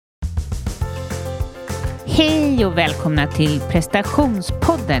Hej och välkomna till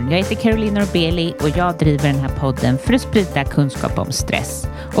Prestationspodden. Jag heter Caroline Norbeli och jag driver den här podden för att sprida kunskap om stress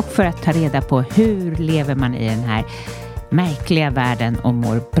och för att ta reda på hur lever man i den här märkliga världen och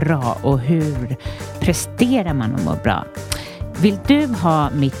mår bra och hur presterar man och mår bra. Vill du ha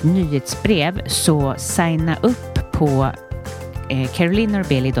mitt nyhetsbrev så signa upp på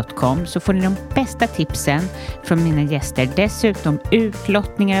carolinorbeli.com så får ni de bästa tipsen från mina gäster. Dessutom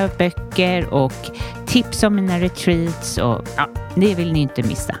utlottningar av böcker och tips om mina retreats och det vill ni inte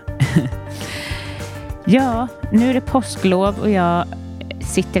missa. Ja, nu är det påsklov och jag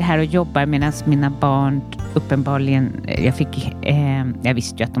sitter här och jobbar medan mina barn uppenbarligen, jag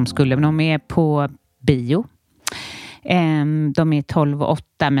visste ju att de skulle, men de är på bio. De är 12 och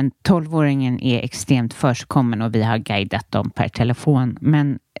 8, men 12-åringen är extremt försigkommen och vi har guidat dem per telefon.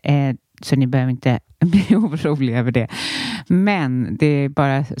 Men, så ni behöver inte bli oroliga över det. Men det är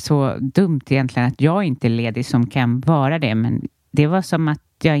bara så dumt egentligen att jag inte är ledig som kan vara det. Men det var som att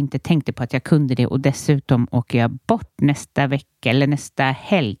jag inte tänkte på att jag kunde det. Och dessutom åker jag bort nästa vecka eller nästa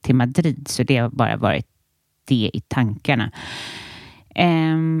helg till Madrid. Så det har bara varit det i tankarna.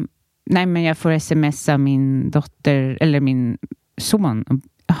 Nej, men jag får sms av min dotter eller min son.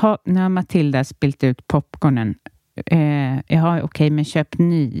 Nu har Matilda spilt ut popcornen. Okej, men köp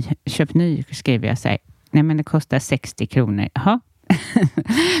ny skriver jag sig. Nej, men det kostar 60 kronor. Jaha,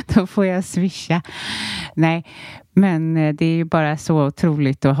 då får jag swisha. Nej, men det är ju bara så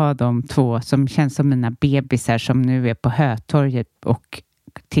otroligt att ha de två som känns som mina bebisar som nu är på Hötorget och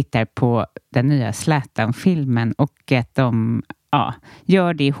tittar på den nya Zlatan-filmen och att de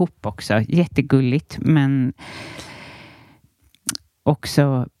gör det ihop också. Jättegulligt, men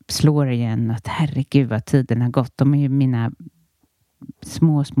också slår igen att herregud vad tiden har gått. De är ju mina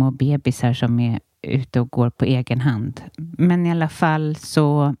små bebisar som är ute och går på egen hand. Men i alla fall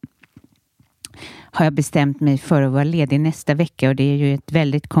så har jag bestämt mig för att vara ledig nästa vecka och det är ju ett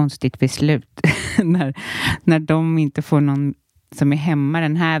väldigt konstigt beslut när de inte får någon som är hemma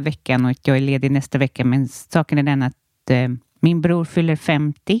den här veckan och jag är ledig nästa vecka. Men saken är den att min bror fyller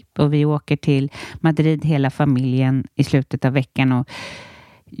 50 och vi åker till Madrid hela familjen i slutet av veckan och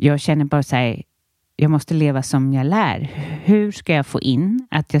jag känner bara så här, jag måste leva som jag lär. Hur ska jag få in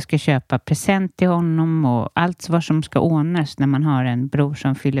att jag ska köpa present till honom och allt vad som ska ordnas när man har en bror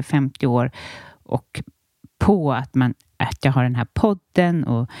som fyller 50 år och på att jag har den här podden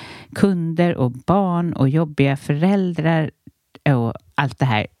och kunder och barn och jobbiga föräldrar och allt det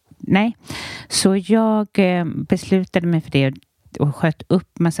här. Nej, så jag beslutade mig för det och sköt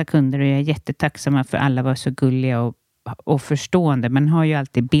upp massa kunder och jag är jättetacksamma för alla var så gulliga och förstående. Men har ju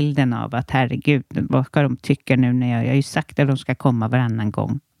alltid bilden av att herregud, vad ska de tycka nu när jag har ju sagt att de ska komma varannan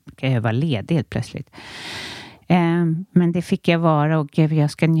gång. Ska jag vara ledig helt plötsligt. Men det fick jag vara och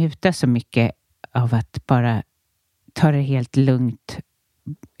jag ska njuta så mycket av att bara ta det helt lugnt.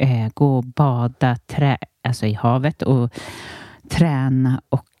 Gå och bada alltså i havet och träna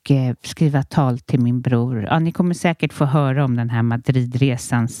och skriva tal till min bror. Ja, ni kommer säkert få höra om den här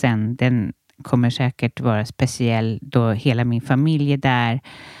Madridresan sen. Den kommer säkert vara speciell då hela min familj är där.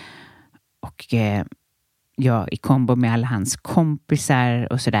 Och i kombo med alla hans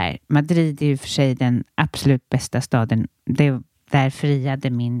kompisar och sådär. Madrid är ju för sig den absolut bästa staden. Där friade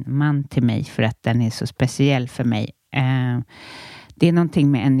min man till mig för att den är så speciell för mig. Det är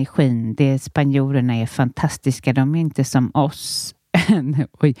någonting med energin. Spanjorerna är fantastiska. De är inte som oss.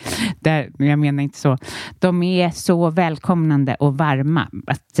 Jag menar inte så. De är så välkomnande och varma.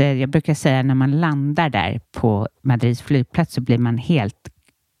 Att jag brukar säga när man landar där på Madrids flygplats så blir man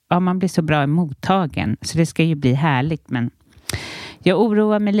man blir så bra mottagen. Så det ska ju bli härligt. Men jag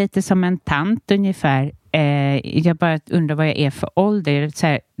oroar mig lite som en tant ungefär. Jag bara undrar vad jag är för ålder. Jag så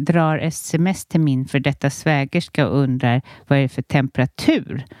här, drar sms till min för detta svägerska och undrar vad är det för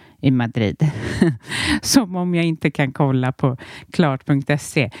temperatur i Madrid. Som om jag inte kan kolla på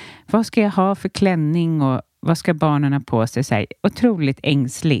klart.se. Vad ska jag ha för klänning och vad ska barnen ha på sig? Så här, otroligt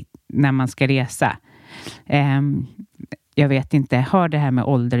ängsligt när man ska resa. Jag vet inte, har det här med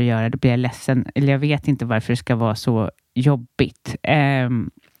ålder att göra, då blir jag ledsen. Eller jag vet inte varför det ska vara så jobbigt.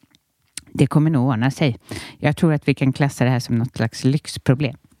 Det kommer nog ordna sig. Jag tror att vi kan klassa det här som något slags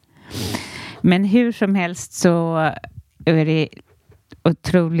lyxproblem. Men hur som helst så är det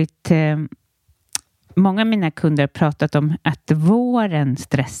otroligt... Många av mina kunder har pratat om att våren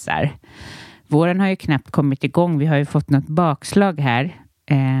stressar. Våren har ju knappt kommit igång. Vi har ju fått något bakslag här.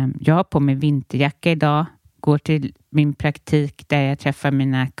 Jag har på mig vinterjacka idag. Går till min praktik där jag träffar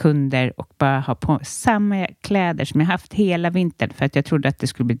mina kunder och bara har på samma kläder som jag haft hela vintern för att jag trodde att det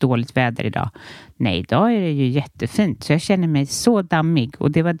skulle bli dåligt väder idag. Nej, idag är det ju jättefint så jag känner mig så dammig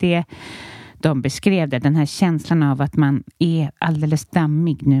och det var de beskrev det. Den här känslan av att man är alldeles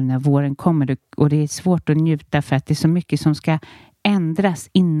dammig nu när våren kommer. Och det är svårt att njuta för att det är så mycket som ska ändras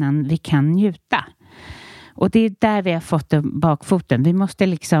innan vi kan njuta. Och det är där vi har fått bakfoten. Vi måste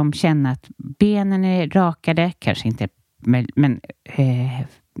liksom känna att benen är rakade. Kanske inte, men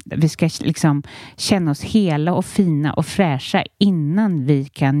vi ska liksom känna oss hela och fina och fräscha innan vi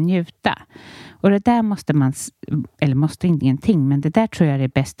kan njuta. Och det där måste man, eller måste ingenting, men det där tror jag är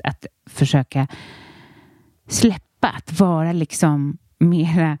bäst att försöka släppa. Att vara liksom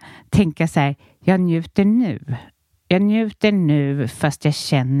mera, tänka så här, jag njuter nu. Jag njuter nu fast jag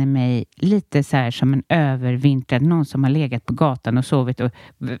känner mig lite så här som en övervintrad. Någon som har legat på gatan och sovit och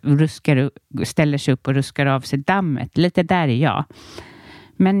ställer sig upp och ruskar av sig dammet. Lite där är jag.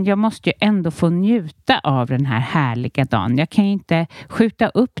 Men jag måste ju ändå få njuta av den här härliga dagen. Jag kan ju inte skjuta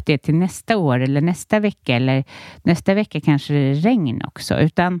upp det till nästa år eller nästa vecka. Eller nästa vecka kanske det är regn också.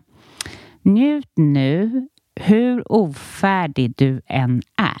 Utan njut nu. Hur ofärdig du än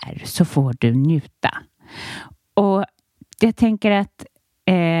är så får du njuta. Och jag tänker att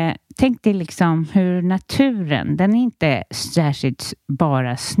tänk dig liksom hur naturen, den är inte särskilt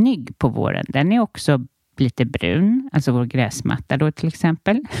bara snygg på våren. Den är också lite brun, alltså vår gräsmatta då till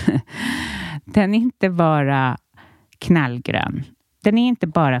exempel. Den är inte bara knallgrön. Den är inte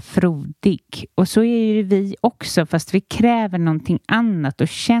bara frodig. Och så är ju vi också, fast vi kräver någonting annat och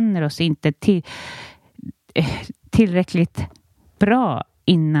känner oss inte tillräckligt bra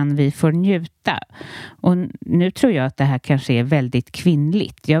innan vi får njuta. Och nu tror jag att det här kanske är väldigt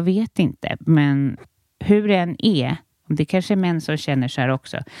kvinnligt. Jag vet inte. Men hur det än är, det kanske är män som känner så här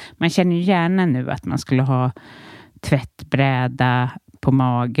också. Man känner ju gärna nu att man skulle ha tvättbräda på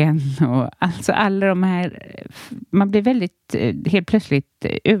magen. Och alltså alla de här, man blir väldigt helt plötsligt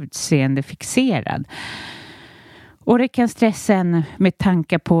utseendefixerad. Och det kan stressa en med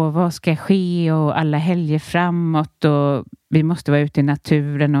tankar på vad ska ske och alla helger framåt och vi måste vara ute i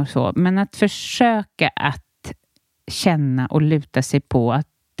naturen och så. Men att försöka att känna och luta sig på att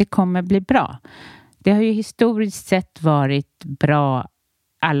det kommer bli bra. Det har ju historiskt sett varit bra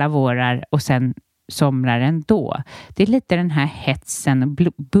alla vårar och sen somrar ändå. Det är lite den här hetsen och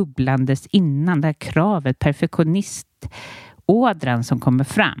bubblandes innan, det här kravet, perfektionistådran som kommer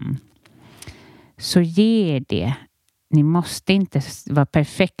fram. Så ge det. Ni måste inte vara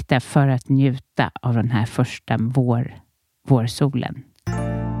perfekta för att njuta av den här första vårsolen.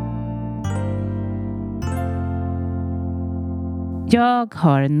 Jag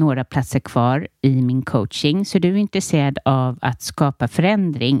har några platser kvar i min coaching, så du är intresserad av att skapa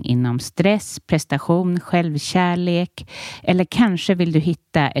förändring inom stress, prestation, självkärlek eller kanske vill du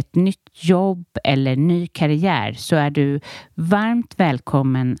hitta ett nytt jobb eller ny karriär, så är du varmt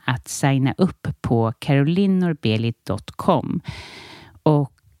välkommen att signa upp på carolinnorbeli.com.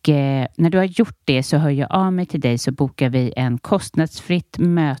 Och när du har gjort det så hör jag av mig till dig, så bokar vi en kostnadsfritt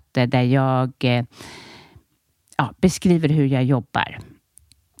möte där jag beskriver hur jag jobbar.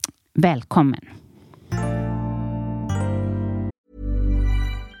 Välkommen!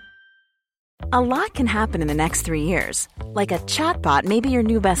 A lot can happen in the next 3 years. Like a chatbot may be your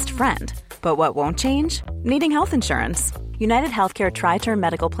new best friend. But what won't change? Needing health insurance. United Healthcare Tri-Term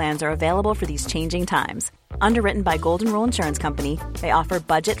Medical Plans are available for these changing times. Underwritten by Golden Rule Insurance Company, they offer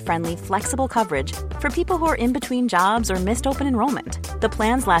budget-friendly, flexible coverage for people who are in between jobs or missed open enrollment. The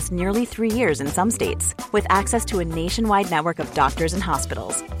plans last nearly 3 years in some states, with access to a nationwide network of doctors and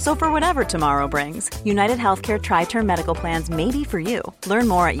hospitals. So for whatever tomorrow brings, United Healthcare Tri-Term Medical Plans may be for you. Learn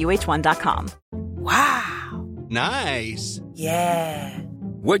more at uh1.com. Wow. Nice. Yeah.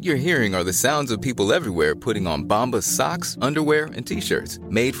 What you're hearing are the sounds of people everywhere putting on Bombas socks, underwear, and T-shirts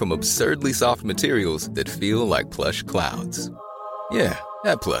made from absurdly soft materials that feel like plush clouds. Yeah,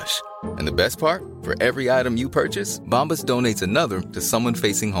 that plush. And the best part? For every item you purchase, Bombas donates another to someone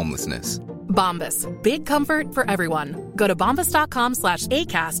facing homelessness. Bombas. Big comfort for everyone. Go to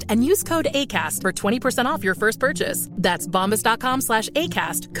bombas.com/ACAST and use code ACAST for 20% off your first purchase. That's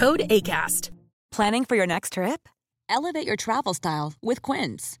bombas.com/ACAST. Code ACAST. Planning for your next trip? Elevate your travel style with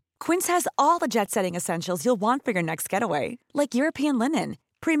Quince. Quince has all the jet-setting essentials you'll want for your next getaway, like European linen,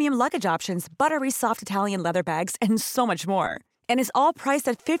 premium luggage options, buttery soft Italian leather bags, and so much more. And is all priced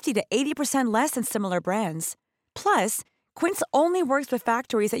at 50 to 80% less than similar brands. Plus, Quince only works with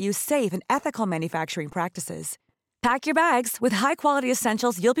factories that use safe and ethical manufacturing practices. Pack your bags with high-quality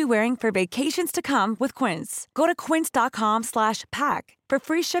essentials you'll be wearing for vacations to come with Quince. Go to quince.com/pack for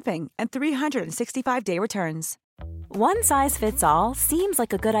free shipping and 365-day returns. One size fits all seems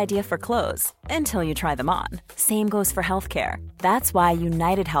like a good idea for clothes until you try them on. Same goes for healthcare. That's why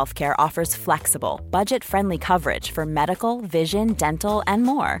United Healthcare offers flexible, budget-friendly coverage for medical, vision, dental, and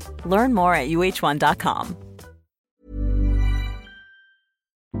more. Learn more at uh1.com.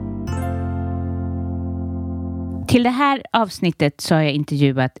 Till det här avsnittet så har jag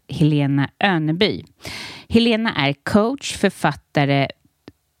intervjuat Helena Öneby. Helena är coach, författare,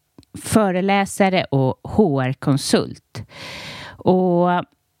 föreläsare och HR-konsult. Och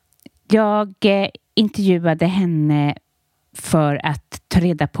jag intervjuade henne för att ta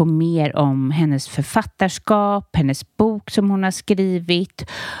reda på mer om hennes författarskap, hennes bok som hon har skrivit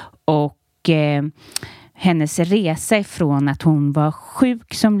och hennes resa ifrån att hon var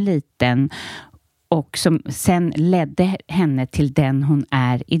sjuk som liten och som sen ledde henne till den hon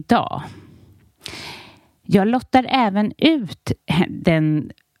är idag. Jag lottar även ut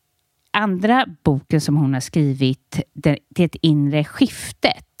den andra boken som hon har skrivit, Det inre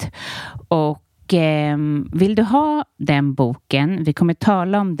skiftet. Och vill du ha den boken, vi kommer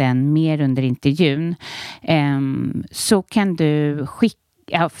tala om den mer under intervjun, så kan du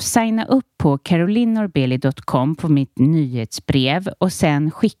signa upp på carolinorbeli.com på mitt nyhetsbrev och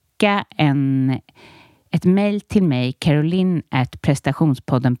sen skicka ett mejl till mig,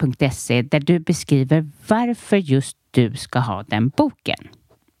 caroline@prestationspodden.se, där du beskriver varför just du ska ha den boken.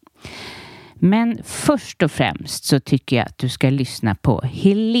 Men först och främst så tycker jag att du ska lyssna på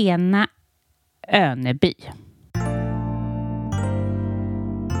Helena Öneby.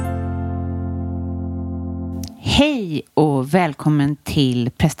 Hej och välkommen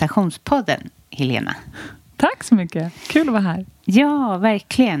till Prestationspodden, Helena. Tack så mycket. Kul att vara här. Ja,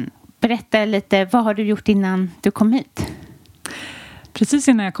 verkligen. Berätta lite, vad har du gjort innan du kom hit? Precis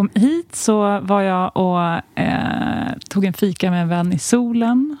innan jag kom hit så var jag och tog en fika med en vän i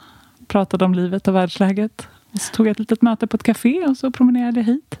solen. Pratade om livet och världsläget. Och så tog jag ett litet möte på ett café och så promenerade jag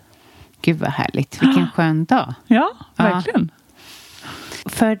hit. Gud vad härligt, vilken skön dag. Ja, verkligen.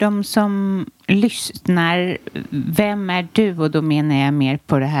 För de som lyssnar, vem är du? Och då menar jag mer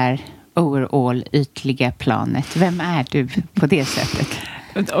på det här overall ytliga planet. Vem är du på det sättet?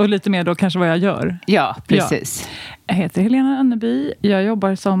 Och lite mer då kanske vad jag gör. Ja, precis. Ja. Jag heter Helena Öneby. Jag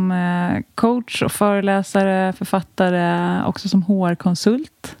jobbar som coach och föreläsare, författare, också som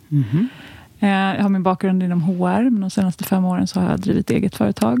HR-konsult. Mm-hmm. Jag har min bakgrund inom HR, men de senaste 5 åren så har jag drivit eget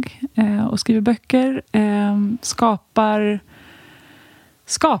företag och skriver böcker.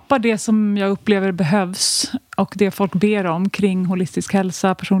 Skapar det som jag upplever behövs och det folk ber om kring holistisk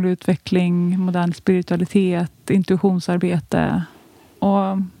hälsa, personlig utveckling, modern spiritualitet, intuitionsarbete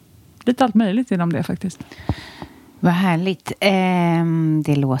och lite allt möjligt inom det faktiskt. Vad härligt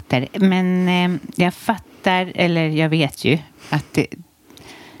det låter. Men jag fattar, eller jag vet ju att det,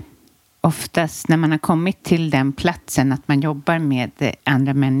 oftast när man har kommit till den platsen att man jobbar med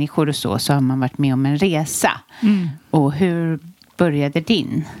andra människor och så har man varit med om en resa. Mm. Och hur började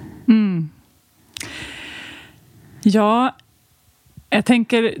din? Mm. Ja, jag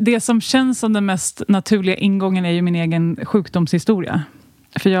tänker det som känns som den mest naturliga ingången är ju min egen sjukdomshistoria.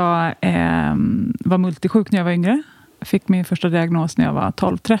 För jag var multisjuk när jag var yngre. Jag fick min första diagnos när jag var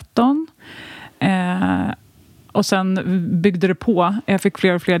 12-13. Och sen byggde det på. Jag fick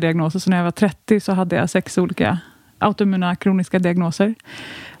fler och fler diagnoser. Så när jag var 30 så hade jag 6 olika autoimmuna kroniska diagnoser.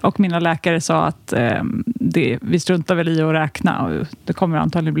 Och mina läkare sa att vi struntar väl i att räkna. Och det kommer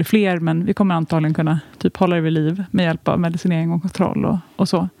antagligen bli fler. Men vi kommer antagligen kunna typ hålla det vid liv med hjälp av medicinering och kontroll och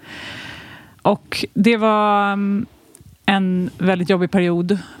så. Och det var en väldigt jobbig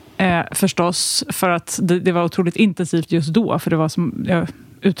period förstås. För att det var otroligt intensivt just då. För det var som jag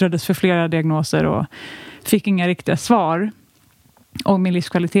utreddes för flera diagnoser och fick inga riktiga svar. Och min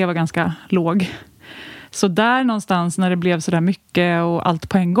livskvalitet var ganska låg. Så där någonstans när det blev så där mycket och allt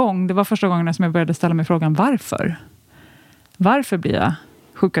på en gång. Det var första gången som jag började ställa mig frågan varför? Varför blir jag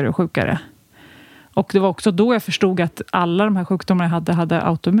sjukare och sjukare? Och det var också då jag förstod att alla de här sjukdomarna jag hade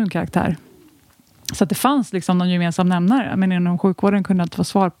autoimmun karaktär. Så att det fanns liksom någon gemensam nämnare. Men inom sjukvården kunde jag inte få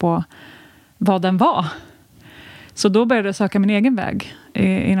svar på vad den var. Så då började jag söka min egen väg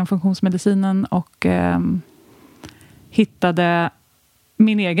inom funktionsmedicinen och hittade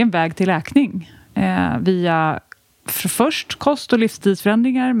min egen väg till läkning via först kost- och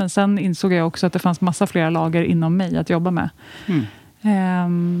livsstilsförändringar, men sen insåg jag också att det fanns massa flera lager inom mig att jobba med.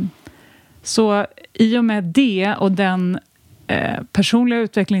 Så i och med det och den personliga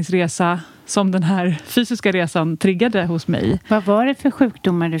utvecklingsresa som den här fysiska resan triggade hos mig. Vad var det för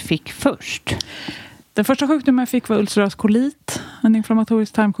sjukdomar du fick först? Den första sjukdomen jag fick var ulcerös kolit, en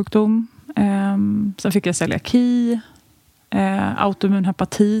inflammatorisk tarmsjukdom. Sen fick jag celiaki, autoimmun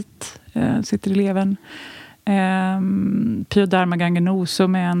hepatit, sitter i levern. Pyoderma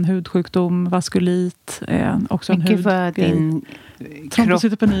gangrenosum är en hudsjukdom, vaskulit också en Gud vad din kropp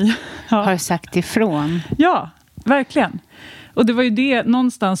har sagt ifrån. Ja, verkligen. Och det var ju det,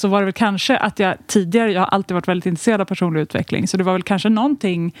 någonstans så var det väl kanske att jag har alltid varit väldigt intresserad av personlig utveckling. Så det var väl kanske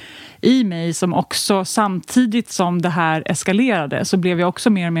någonting i mig som också, samtidigt som det här eskalerade, så blev jag också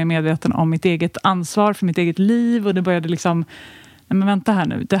mer och mer medveten om mitt eget ansvar för mitt eget liv. Och det började liksom, nej men vänta här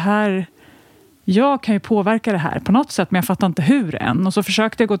nu, det här, jag kan ju påverka det här på något sätt, men jag fattar inte hur än. Och så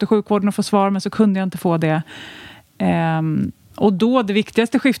försökte jag gå till sjukvården och få svar, men så kunde jag inte få det. Och då, det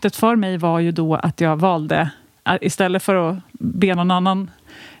viktigaste skiftet för mig var ju då att jag valde, istället för att be någon annan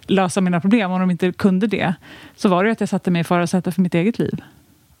lösa mina problem, om de inte kunde det, så var det att jag satte mig i förarsätet för mitt eget liv.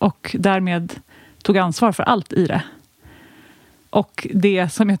 Och därmed tog ansvar för allt i det. Och det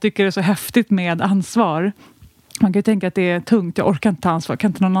som jag tycker är så häftigt med ansvar, man kan ju tänka att det är tungt, jag orkar inte ta ansvar, kan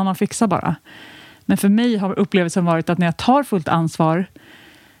inte någon annan fixa bara. Men för mig har upplevelsen varit att när jag tar fullt ansvar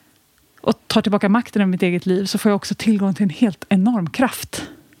och tar tillbaka makten över mitt eget liv, så får jag också tillgång till en helt enorm kraft.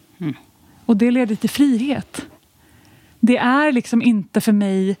 Mm. Och det leder till frihet. Det är liksom inte för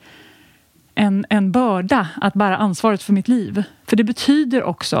mig en börda att bära ansvaret för mitt liv. För det betyder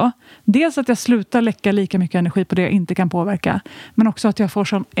också dels att jag slutar läcka lika mycket energi på det jag inte kan påverka. Men också att jag får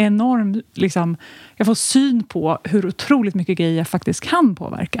sån enorm, liksom, jag får syn på hur otroligt mycket grejer jag faktiskt kan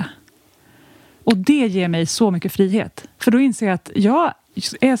påverka. Och det ger mig så mycket frihet. För då inser jag att jag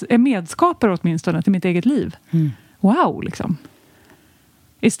är medskapare åtminstone till mitt eget liv. Mm. Wow, liksom.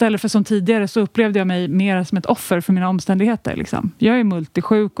 Istället för som tidigare så upplevde jag mig mer som ett offer för mina omständigheter. Liksom. Jag är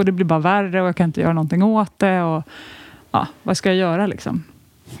multisjuk och det blir bara värre och jag kan inte göra någonting åt det. Och, ja, vad ska jag göra liksom?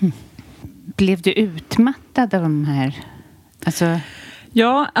 Blev du utmattad av de här? Alltså...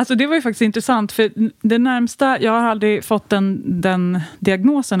 Ja, alltså det var ju faktiskt intressant. För det närmsta, jag har aldrig fått den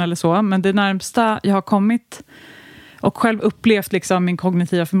diagnosen eller så. Men det närmsta jag har kommit och själv upplevt liksom min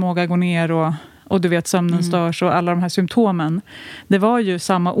kognitiva förmåga gå ner och du vet sömnen störs och alla de här symptomen. Det var ju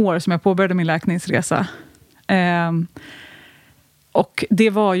samma år som jag påbörjade min läkningsresa. Och det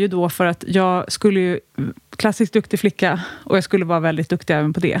var ju då för att jag skulle ju, klassiskt duktig flicka, och jag skulle vara väldigt duktig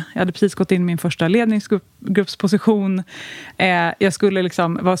även på det. Jag hade precis gått in i min första ledningsgruppsposition. Jag skulle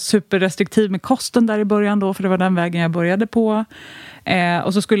liksom vara superrestriktiv med kosten där i början då, för det var den vägen jag började på.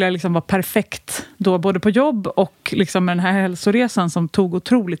 Och så skulle jag liksom vara perfekt då, både på jobb och liksom med den här hälsoresan som tog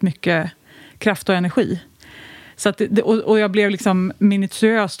otroligt mycket kraft och energi. Så att, och jag blev liksom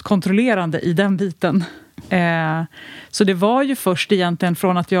minutiöst kontrollerande i den biten. Så det var ju först egentligen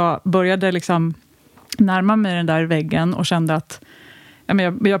från att jag började liksom närma mig den där väggen och kände att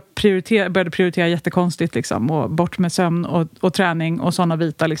jag började prioritera jättekonstigt liksom, och bort med sömn och träning och sådana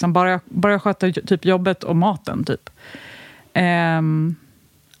bitar liksom. Bara sköta typ jobbet och maten typ.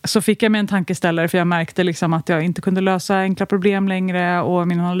 Så fick jag mig en tankeställare, för jag märkte liksom att jag inte kunde lösa enkla problem längre och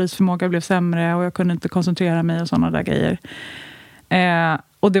min analysförmåga blev sämre och jag kunde inte koncentrera mig och sådana där grejer.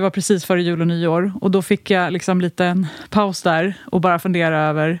 Och det var precis före jul och nyår, och då fick jag liksom lite en paus där och bara fundera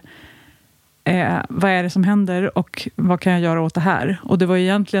över vad är det som händer och vad kan jag göra åt det här. Och det var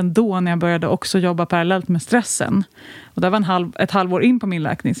egentligen då när jag började också jobba parallellt med stressen, och det var ett halvår in på min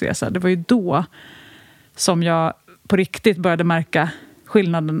läkningsresa. Det var ju då som jag på riktigt började märka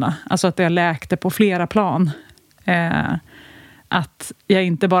skillnaderna. Alltså att jag läkte på flera plan. Att jag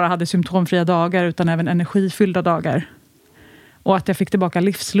inte bara hade symptomfria dagar utan även energifyllda dagar. Och att jag fick tillbaka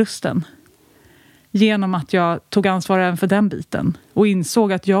livslusten. Genom att jag tog ansvar även för den biten. Och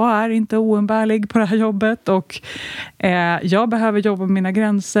insåg att jag är inte oumbärlig på det här jobbet. Och jag behöver jobba med mina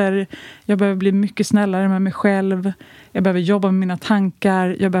gränser. Jag behöver bli mycket snällare med mig själv. Jag behöver jobba med mina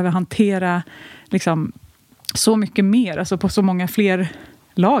tankar. Jag behöver hantera liksom så mycket mer, alltså på så många fler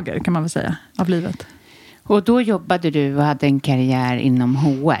lager kan man väl säga av livet. Och då jobbade du och hade en karriär inom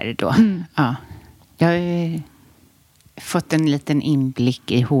HR då? Mm. Ja. Jag har fått en liten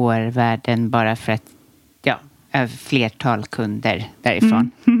inblick i HR-världen bara för att jag har flertal kunder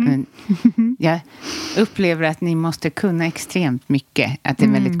därifrån. Men jag upplever att ni måste kunna extremt mycket, att det är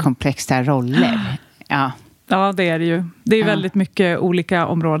väldigt komplexa roller. Ja, det är det ju. Det är väldigt mycket olika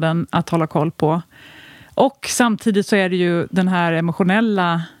områden att hålla koll på. Och samtidigt så är det ju den här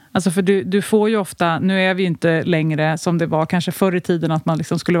emotionella, alltså för du får ju ofta, nu är vi inte längre som det var kanske förr i tiden att man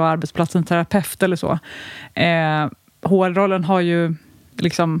liksom skulle vara arbetsplatsens terapeut eller så. HR-rollen har ju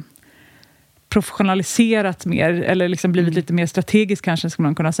liksom professionaliserat mer, eller liksom blivit lite mer strategisk kanske skulle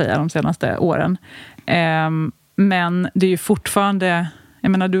man kunna säga de senaste åren. Men det är ju fortfarande,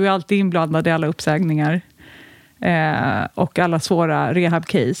 jag menar, du är alltid inblandad i alla uppsägningar. Och alla svåra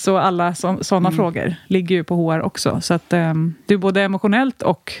rehab-case och alla sådana frågor ligger ju på HR också. Så att det är både emotionellt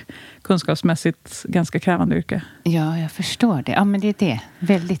och kunskapsmässigt ganska krävande yrke. Ja, jag förstår det. Ja, men det är det.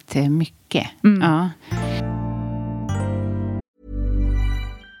 Väldigt mycket. Ja.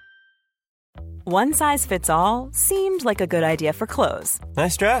 One size fits all seemed like a good idea for clothes.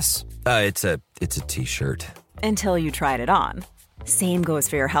 Nice dress. It's a t-shirt. Until you tried it on. Same goes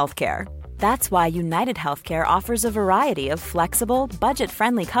for your healthcare. That's why United Healthcare offers a variety of flexible,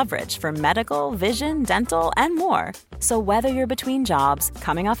 budget-friendly coverage for medical, vision, dental, and more. So whether you're between jobs,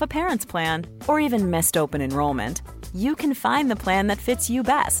 coming off a parent's plan, or even missed open enrollment, you can find the plan that fits you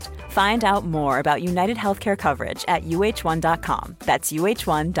best. Find out more about United Healthcare coverage at uh1.com. That's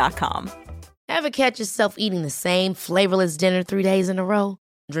uh1.com. Ever catch yourself eating the same flavorless dinner 3 days in a row?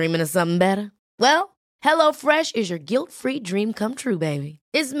 Dreaming of something better? Well, HelloFresh is your guilt-free dream come true, baby.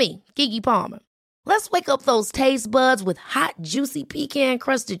 It's me, Keke Palmer. Let's wake up those taste buds with hot, juicy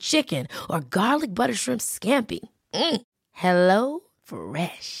pecan-crusted chicken or garlic butter shrimp scampi. Hello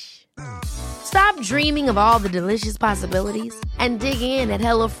Fresh. Stop dreaming of all the delicious possibilities and dig in at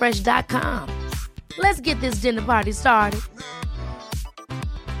HelloFresh.com. Let's get this dinner party started.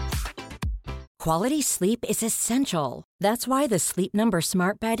 Quality sleep is essential. That's why the Sleep Number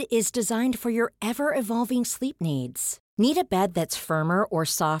Smart Bed is designed for your ever-evolving sleep needs. Need a bed that's firmer or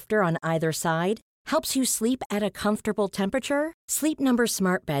softer on either side? Helps you sleep at a comfortable temperature? Sleep Number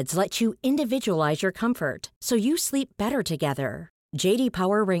Smart Beds let you individualize your comfort, so you sleep better together. J.D.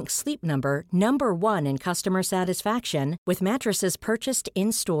 Power ranks Sleep Number #1 in customer satisfaction with mattresses purchased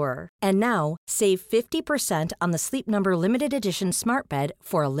in-store. And now, save 50% on the Sleep Number Limited Edition Smart Bed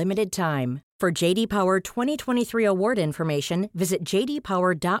for a limited time. For J.D. Power 2023 award information, visit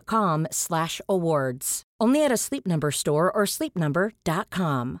jdpower.com/awards. Only at a Sleep Number store or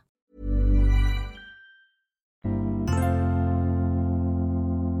sleepnumber.com.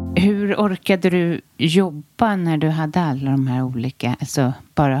 Hur orkade du jobba när du hade alla de här olika, alltså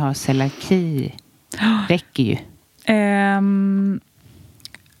bara ha celiaki räcker ju.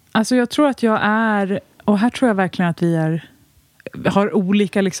 Alltså jag tror att jag är, och här tror jag verkligen att vi har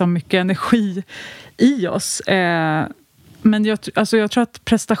olika liksom mycket energi i oss. Men jag tror att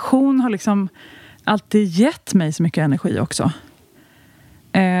prestation har liksom alltid gett mig så mycket energi också.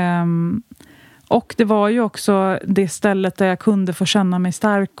 Och det var ju också det stället där jag kunde få känna mig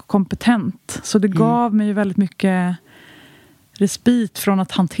stark och kompetent. Så det gav mig ju väldigt mycket respit från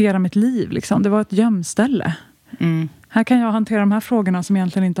att hantera mitt liv. Liksom. Det var ett gömställe. Här kan jag hantera de här frågorna som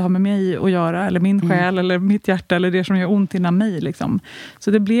egentligen inte har med mig att göra. Eller min själ, eller mitt hjärta, eller det som gör ont inom mig. Liksom.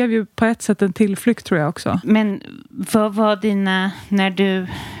 Så det blev ju på ett sätt en tillflykt, tror jag också. Men vad var dina, när du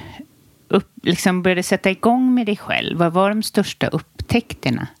liksom började sätta igång med dig själv, vad var de största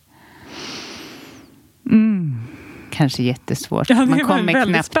upptäckterna? Kanske jättesvårt. Ja, man kommer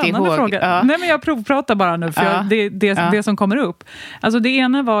knappt ihåg. Fråga. Ja. Nej, men jag provpratar bara nu, för det som kommer upp. Alltså det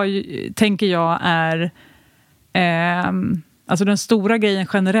ena var ju, tänker jag, är alltså den stora grejen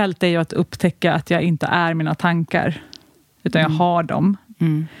generellt är ju att upptäcka att jag inte är mina tankar, utan jag har dem.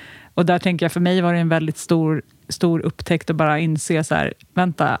 Och där tänker jag, för mig var det en väldigt stor upptäckt att bara inse så här,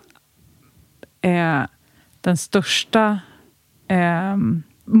 vänta, den största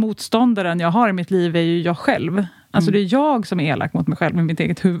motståndaren jag har i mitt liv är ju jag själv. Alltså det är jag som är elak mot mig själv med mitt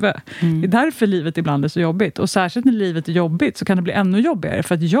eget huvud. Det är därför livet ibland är så jobbigt. Och särskilt när livet är jobbigt så kan det bli ännu jobbigare.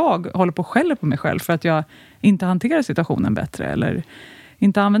 För att jag håller på själv på mig själv. För att jag inte hanterar situationen bättre. Eller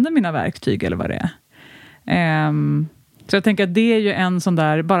inte använder mina verktyg eller vad det är. Så jag tänker att det är ju en sån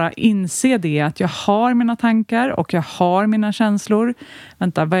där, bara inse det, att jag har mina tankar och jag har mina känslor.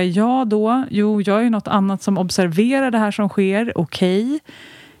 Vänta, vad är jag då? Jo, jag är ju något annat som observerar det här som sker. Okej.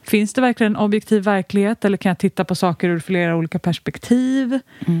 Finns det verkligen en objektiv verklighet, eller kan jag titta på saker ur flera olika perspektiv?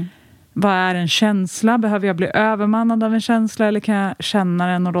 Vad är en känsla? Behöver jag bli övermannad av en känsla, eller kan jag känna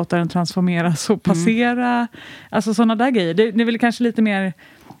den och låta den transformeras och passera? Alltså sådana där grejer. Det är väl kanske lite mer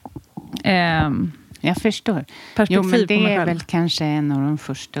jag förstår. Perspektiv. Jo, men det på mig är själv. väl kanske en av de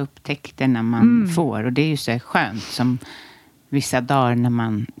första upptäckterna man får. Och det är ju så skönt, som vissa dagar när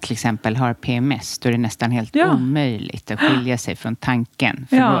man till exempel har PMS, då är det nästan helt omöjligt att skilja sig från tanken.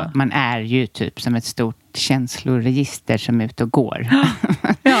 För då, man är ju typ som ett stort känsloregister som är ute och går.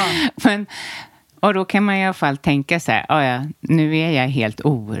 Och då kan man i alla fall tänka så här, nu är jag helt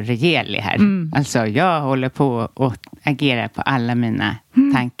oregelig här. Alltså jag håller på och agerar på alla mina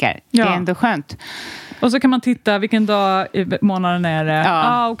tankar. Det är ändå skönt. Och så kan man titta vilken dag i månaden är det.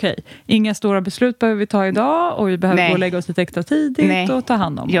 Okej. Inga stora beslut behöver vi ta idag. Och vi behöver gå och lägga oss lite extra tidigt och ta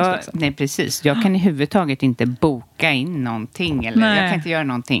hand om oss. Nej, precis. Jag kan i huvudtaget inte boka in någonting. Eller jag kan inte göra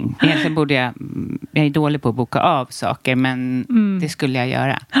någonting. Egentligen borde jag är dålig på att boka av saker. Men det skulle jag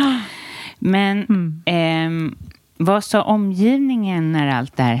göra. Men vad sa omgivningen när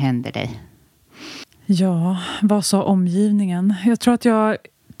allt det här hände dig? Ja, vad sa omgivningen? Jag tror att jag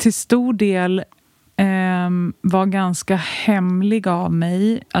till stor del var ganska hemlig av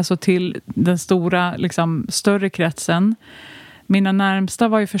mig. Alltså till den stora, liksom, större kretsen. Mina närmsta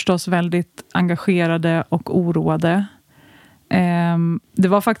var ju förstås väldigt engagerade och oroade. Det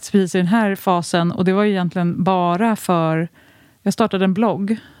var faktiskt precis i den här fasen. Och det var ju egentligen bara för... Jag startade en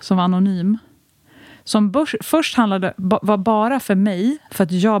blogg som var anonym. Som först var bara för mig. För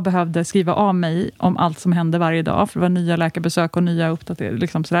att jag behövde skriva av mig om allt som hände varje dag. För det var nya läkarbesök och nya uppdateringar.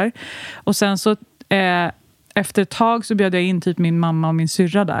 Liksom sådär. Och sen så efter ett tag så bjöd jag in typ min mamma och min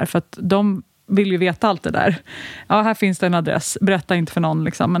syrra där. För att de vill ju veta allt det där. Ja, här finns det en adress. Berätta inte för någon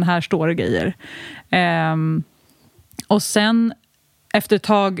liksom. Men här står det grejer. Och sen... Efter ett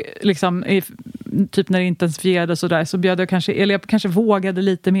tag, liksom, typ när det intensifierades och där, så bjöd jag kanske vågade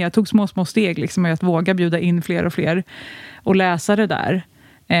lite mer. Jag tog små steg liksom, att våga bjuda in fler och fler och läsa det där.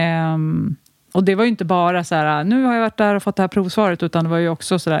 Och det var ju inte bara så här, nu har jag varit där och fått det här provsvaret, utan det var ju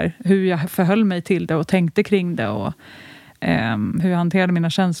också så där, hur jag förhöll mig till det och tänkte kring det och hur jag hanterade mina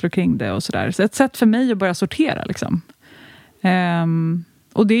känslor kring det och sådär. Så ett sätt för mig att börja sortera liksom.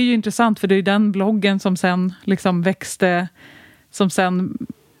 Och det är ju intressant, för det är den bloggen som sen liksom växte, som sen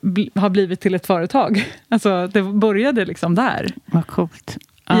har blivit till ett företag. Alltså det började liksom där. Vad coolt.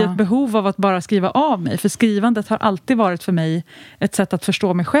 I ett behov av att bara skriva av mig. För skrivandet har alltid varit för mig ett sätt att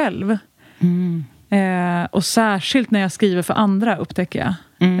förstå mig själv. Och särskilt när jag skriver för andra, upptäcker jag.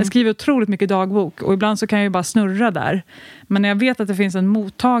 Jag skriver otroligt mycket dagbok. Och ibland så kan jag ju bara snurra där. Men när jag vet att det finns en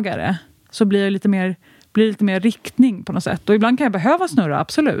mottagare, så blir det lite mer riktning på något sätt. Och ibland kan jag behöva snurra,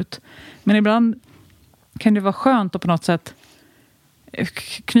 absolut. Men ibland kan det vara skönt att på något sätt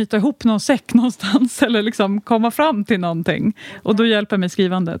knyta ihop någon säck någonstans eller liksom komma fram till någonting. Och då hjälper mig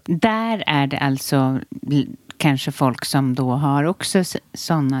skrivandet. Där är det alltså kanske folk som då har också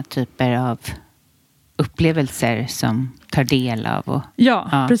sådana typer av upplevelser som tar del av. Och,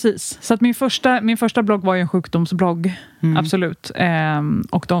 ja, precis. Så att min första blogg var ju en sjukdomsblogg. Absolut.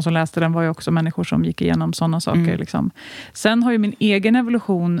 Och de som läste den var ju också människor som gick igenom sådana saker. Liksom. Sen har ju min egen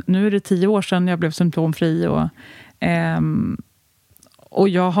evolution, nu är det 10 år sedan jag blev symptomfri och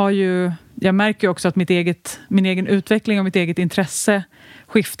jag märker ju också att min egen utveckling och mitt eget intresse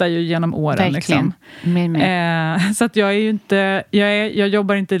skiftar ju genom åren. Liksom. Så att jag är ju inte, jag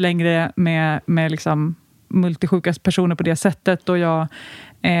jobbar inte längre med liksom multisjuka personer på det sättet, och jag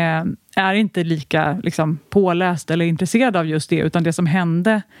är inte lika liksom påläst eller intresserad av just det, utan det som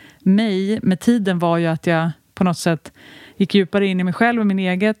hände mig med tiden var ju att jag på något sätt gick djupare in i mig själv och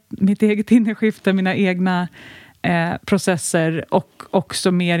mitt eget innerskifte, mina egna processer, och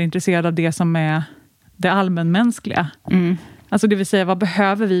också mer intresserad av det som är det allmänmänskliga. Alltså det vill säga, vad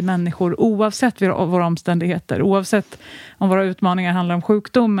behöver vi människor oavsett våra omständigheter, oavsett om våra utmaningar handlar om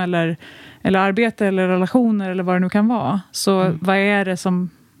sjukdom eller arbete eller relationer eller vad det nu kan vara. Så vad är det som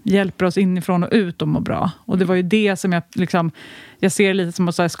hjälper oss inifrån och ut och må bra? Och det var ju det som jag ser lite som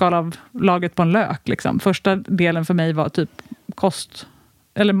att skala av lagret på en lök. Liksom. Första delen för mig var typ kost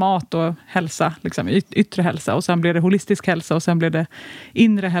eller mat och hälsa, liksom, yttre hälsa, och sen blev det holistisk hälsa, och sen blev det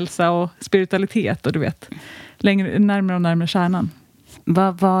inre hälsa och spiritualitet, och du vet, närmare och närmare kärnan.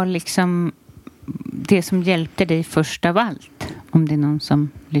 Vad var liksom det som hjälpte dig först av allt? Om det är någon som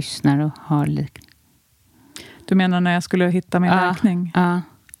lyssnar och har Du menar när jag skulle hitta min läkning? Ja.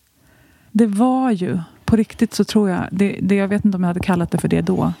 Det var ju, på riktigt så tror jag, det jag vet inte om jag hade kallat det för det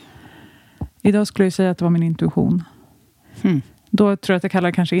då. Idag skulle jag säga att det var min intuition. Då tror jag att jag kallar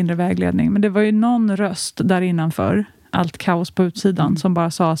det kanske inre vägledning. Men det var ju någon röst där innanför allt kaos på utsidan som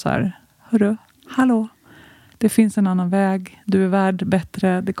bara sa så här: hörru, hallå, det finns en annan väg, du är värd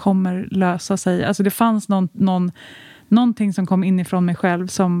bättre, det kommer lösa sig. Alltså det fanns någonting som kom inifrån mig själv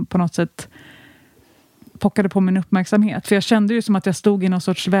som på något sätt pockade på min uppmärksamhet. För jag kände ju som att jag stod i någon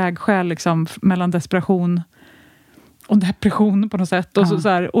sorts vägskäl liksom, mellan desperation och depression på något sätt. Och, så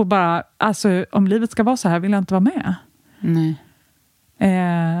här, och bara, alltså om livet ska vara så här vill jag inte vara med. Nej.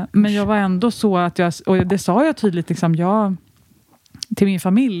 Men jag var ändå så att och det sa jag tydligt, liksom, till min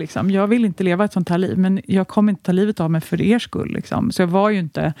familj. Liksom. Jag vill inte leva ett sånt här liv, men jag kommer inte ta livet av mig för er skull. Liksom. Så jag var ju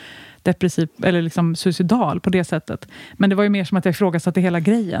inte depressiv eller liksom suicidal på det sättet. Men det var ju mer som att jag ifrågasatte hela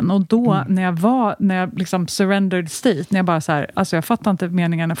grejen. Och då när jag liksom surrendered state, när jag bara så här, alltså jag fattar inte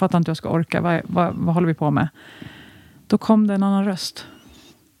meningen, jag fattar inte hur jag ska orka, vad håller vi på med? Då kom det en annan röst.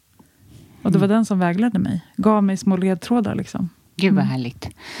 Och det var den som vägledde mig. Gav mig små ledtrådar liksom. Gud vad härligt.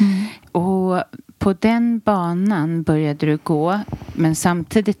 Och på den banan började du gå, men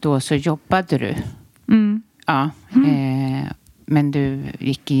samtidigt då så jobbade du. Ja. Men du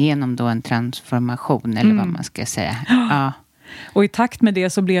gick igenom då en transformation, eller vad man ska säga. Ja. Och i takt med det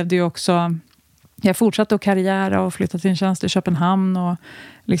så blev det ju också... Jag fortsatte att karriära och flyttade till en tjänst i Köpenhamn och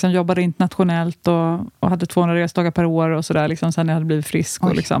liksom jobbade internationellt och hade 200 resdagar per år och sådär liksom, sen jag hade blivit frisk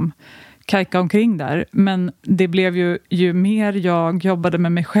och liksom kajka omkring där. Men det blev ju mer jag jobbade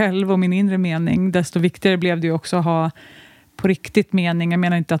med mig själv och min inre mening, desto viktigare blev det ju också att ha på riktigt mening. Jag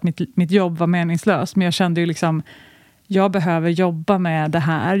menar inte att mitt jobb var meningslöst, men jag kände ju liksom, jag behöver jobba med det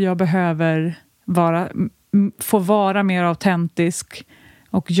här. Jag behöver få vara mer autentisk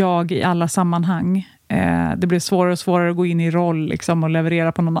och jag i alla sammanhang. Det blev svårare och svårare att gå in i roll liksom, och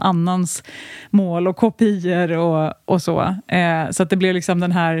leverera på någon annans mål och kopior och så. Så att det blev liksom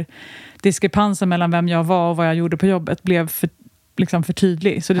den här diskrepansen mellan vem jag var och vad jag gjorde på jobbet blev för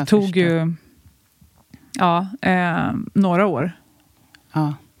tydlig. Så det tog ju några år.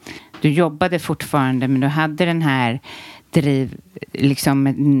 Du jobbade fortfarande, men du hade den här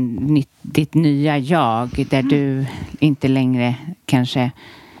liksom ditt nya jag, där du inte längre kanske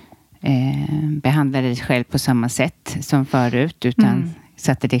behandlade dig själv på samma sätt som förut, utan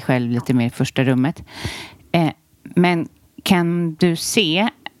satte dig själv lite mer i första rummet. Men kan du se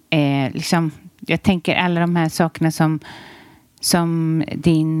liksom, jag tänker alla de här sakerna som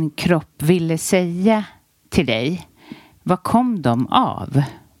din kropp ville säga till dig, vad kom de av?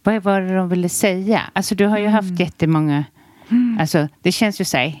 Vad var det de ville säga? Alltså du har ju haft jättemånga... Alltså det känns ju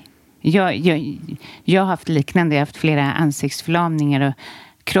så här... Jag har haft liknande. Jag har haft flera ansiktsförlamningar. Och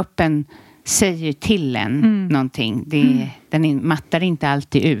kroppen säger till en någonting. Den mattar inte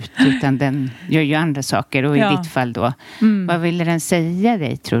alltid ut. Utan den gör ju andra saker. Och i ditt fall då. Vad ville den säga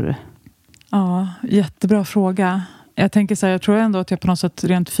dig, tror du? Ja, jättebra fråga. Jag tänker så här, jag tror ändå att jag på något sätt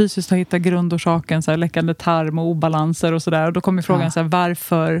rent fysiskt har hittat grundorsaken, så här, läckande tarm och obalanser och sådär. Och då kommer frågan så här,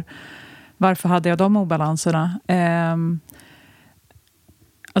 varför hade jag de obalanserna?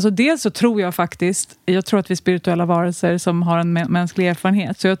 Alltså dels så tror jag faktiskt, jag tror att vi är spirituella varelser som har en mänsklig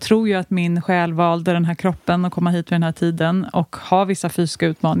erfarenhet. Så jag tror ju att min själ valde den här kroppen och komma hit vid den här tiden och ha vissa fysiska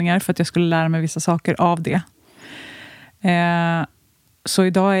utmaningar för att jag skulle lära mig vissa saker av det. Så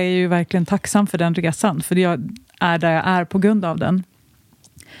idag är jag ju verkligen tacksam för den resan, för jag är där jag är på grund av den.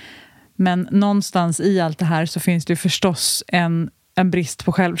 Men någonstans i allt det här så finns det ju förstås en brist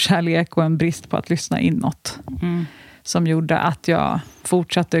på självkärlek och en brist på att lyssna inåt. Som gjorde att jag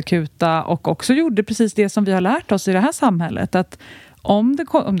fortsatte kuta och också gjorde precis det som vi har lärt oss i det här samhället. Att om det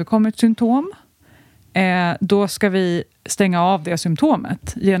kommer ett symptom, då ska vi stänga av det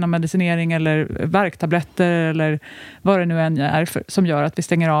symptomet genom medicinering eller värktabletter eller vad det nu än är som gör att vi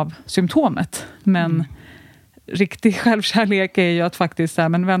stänger av symptomet. Men riktig självkärlek är ju att faktiskt säga,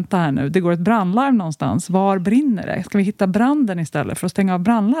 men vänta här nu, det går ett brandlarm någonstans. Var brinner det? Ska vi hitta branden istället för att stänga av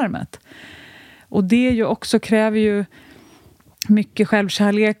brandlarmet? Och det ju också kräver ju mycket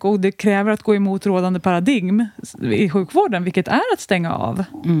självkärlek och det kräver att gå emot rådande paradigm i sjukvården, vilket är att stänga av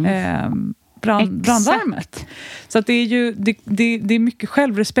brandlarmet. Så att det är ju det är mycket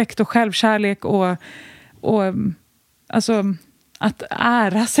självrespekt och självkärlek och alltså att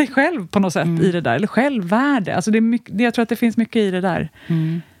ära sig själv på något sätt i det där, eller självvärde. Alltså det är mycket, jag tror att det finns mycket i det där.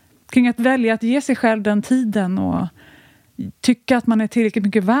 Kring att välja att ge sig själv den tiden och tycka att man är tillräckligt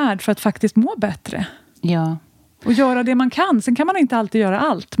mycket värd för att faktiskt må bättre. Ja. Och göra det man kan. Sen kan man inte alltid göra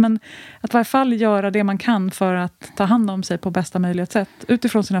allt, men att i varje fall göra det man kan för att ta hand om sig på bästa möjliga sätt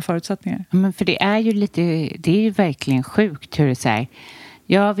utifrån sina förutsättningar. Men för det är ju verkligen sjukt hur det säger.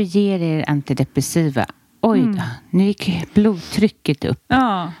 Ja, vi ger er antidepressiva. Oj då, nu gick blodtrycket upp.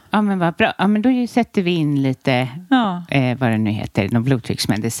 Ja, men vad bra. Ja, men då sätter vi in lite, vad det nu heter, någon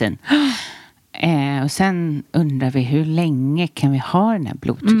blodtrycksmedicin. Och sen undrar vi hur länge kan vi ha den här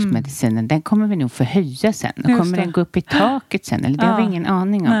blodtrycksmedicinen. Den kommer vi nog förhöja sen. Och kommer den gå upp i taket sen? Eller det har vi ingen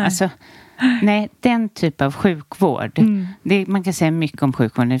aning om. Alltså, nej, den typ av sjukvård. Man kan säga mycket om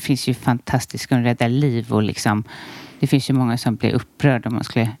sjukvården. Det finns ju fantastiskt att rädda liv. Och liksom, det finns ju många som blir upprörda om man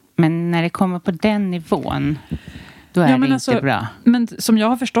skulle... Men när det kommer på den nivån, då är det inte bra. Men som jag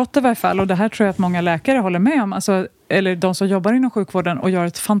har förstått det i varje fall, och det här tror jag att många läkare håller med om, alltså, eller de som jobbar inom sjukvården och gör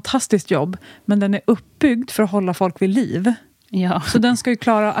ett fantastiskt jobb, men den är uppbyggd för att hålla folk vid liv. Ja. Så den ska ju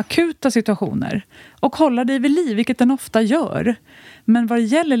klara akuta situationer och hålla dig vid liv, vilket den ofta gör. Men vad det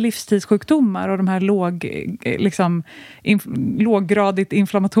gäller livstidssjukdomar och de här låggradigt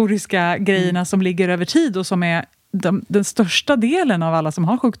inflammatoriska grejerna som ligger över tid och som är den största delen av alla som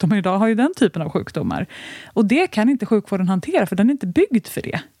har sjukdomar idag har ju den typen av sjukdomar. Och det kan inte sjukvården hantera, för den är inte byggd för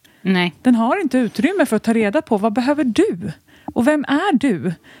det. Nej. Den har inte utrymme för att ta reda på vad behöver du? Och vem är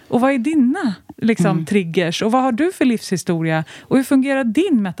du? Och vad är dina triggers? Och vad har du för livshistoria? Och hur fungerar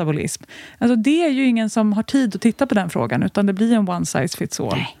din metabolism? Alltså det är ju ingen som har tid att titta på den frågan, utan det blir en one size fits all.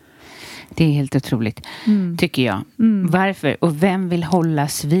 Nej. Det är helt otroligt, tycker jag. Varför? Och vem vill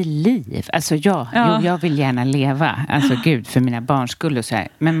hållas vid liv? Alltså jag vill gärna leva. Alltså gud, för mina barns skull och så här.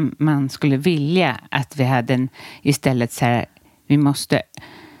 Men man skulle vilja att vi hade istället så här, vi måste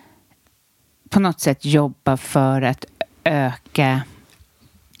på något sätt jobba för att öka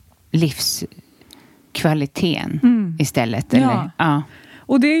livskvaliteten istället. Eller? Ja.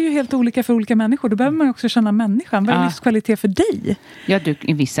 Och det är ju helt olika för olika människor. Då behöver man ju också känna människan. Vad är livskvalitet för dig? Ja,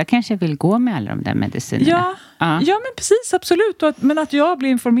 vissa kanske vill gå med alla de där medicinerna. Ja, men precis, absolut. Men att jag blir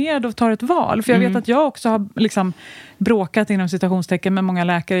informerad och tar ett val. För jag vet att jag också har bråkat inom citationstecken med många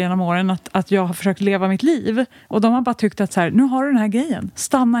läkare genom åren. Att jag har försökt leva mitt liv. Och de har bara tyckt att så här, nu har du den här grejen.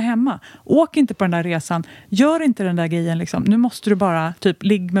 Stanna hemma. Åk inte på den där resan. Gör inte den där grejen. Nu måste du bara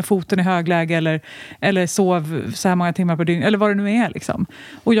ligg med foten i högläge. Eller sov så här många timmar per dygn. Eller vad det nu är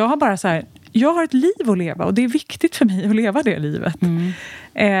Och jag har bara så här, jag har ett liv att leva. Och det är viktigt för mig att leva det livet.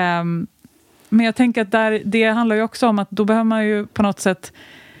 Men jag tänker att det handlar ju också om att då behöver man ju på något sätt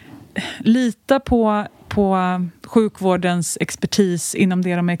lita på sjukvårdens expertis inom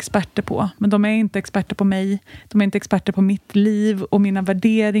det de är experter på. Men de är inte experter på mig. De är inte experter på mitt liv och mina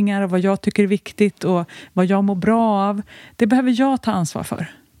värderingar och vad jag tycker är viktigt och vad jag mår bra av. Det behöver jag ta ansvar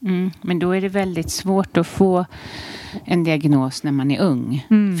för. Men då är det väldigt svårt att få en diagnos när man är ung.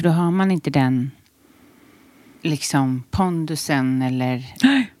 För då har man inte den pondusen eller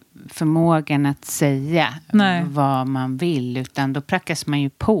förmågan att säga vad man vill, utan då prackas man ju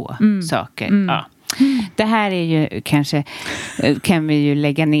på saker. Ja. Det här är ju kanske kan vi ju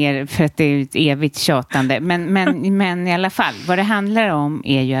lägga ner för att det är ett evigt tjatande, men i alla fall vad det handlar om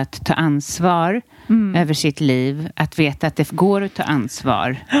är ju att ta ansvar över sitt liv, att veta att det går att ta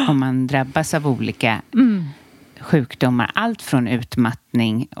ansvar om man drabbas av olika sjukdomar, allt från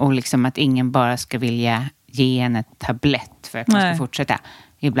utmattning och att ingen bara ska vilja ge en ett tablett för att man ska fortsätta.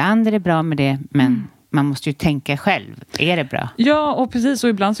 Ibland är det bra med det, men man måste ju tänka själv. Är det bra? Ja, och precis. Och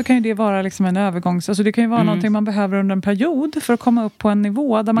ibland så kan ju det vara en övergångs... Alltså det kan ju vara någonting man behöver under en period för att komma upp på en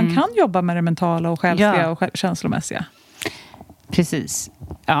nivå där man kan jobba med det mentala och själsliga och känslomässiga. Precis.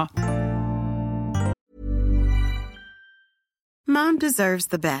 Ja. Mom deserves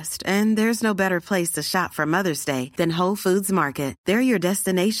the best, and there's no better place to shop for Mother's Day than Whole Foods Market. They're your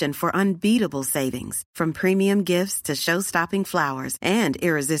destination for unbeatable savings, from premium gifts to show-stopping flowers and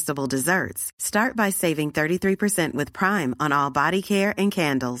irresistible desserts. Start by saving 33% with Prime on all body care and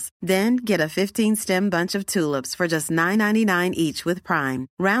candles. Then get a 15-stem bunch of tulips for just $9.99 each with Prime.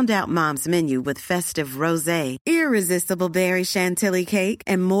 Round out Mom's menu with festive rosé, irresistible berry chantilly cake,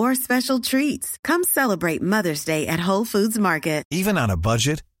 and more special treats. Come celebrate Mother's Day at Whole Foods Market. Even on a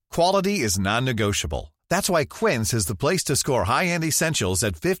budget, quality is non-negotiable. That's why Quince is the place to score high-end essentials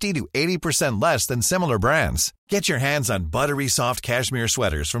at 50 to 80% less than similar brands. Get your hands on buttery soft cashmere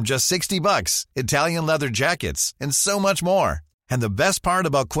sweaters from just $60, Italian leather jackets, and so much more. And the best part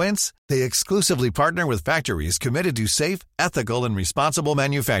about Quince, they exclusively partner with factories committed to safe, ethical, and responsible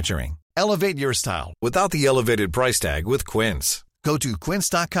manufacturing. Elevate your style without the elevated price tag with Quince. Go to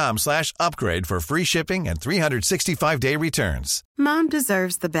quince.com/upgrade for free shipping and 365-day returns. Mom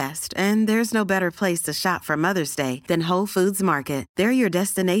deserves the best, and there's no better place to shop for Mother's Day than Whole Foods Market. They're your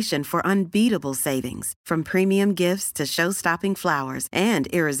destination for unbeatable savings, from premium gifts to show-stopping flowers and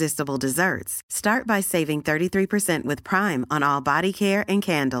irresistible desserts. Start by saving 33% with Prime on all body care and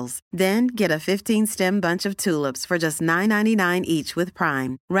candles. Then get a 15-stem bunch of tulips for just $9.99 each with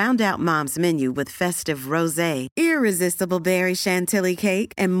Prime. Round out Mom's menu with festive rosé, irresistible berry chantilly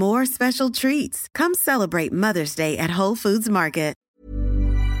cake, and more special treats. Come celebrate Mother's Day at Whole Foods Market.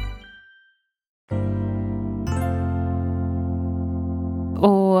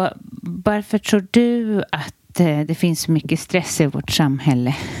 Och varför tror du att det finns så mycket stress i vårt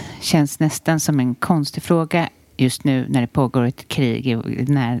samhälle? Känns nästan som en konstig fråga just nu när det pågår ett krig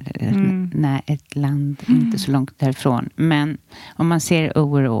när ett land inte så långt därifrån. Men om man ser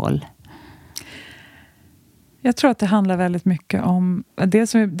overall. Jag tror att det handlar väldigt mycket om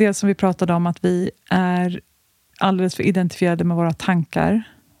det som vi pratade om, att vi är alldeles för identifierade med våra tankar.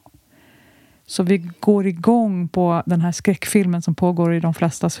 Så vi går igång på den här skräckfilmen som pågår i de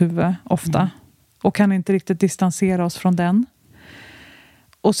flestas huvud ofta. Och kan inte riktigt distansera oss från den.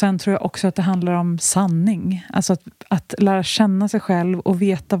 Och sen tror jag också att det handlar om sanning. Alltså att lära känna sig själv och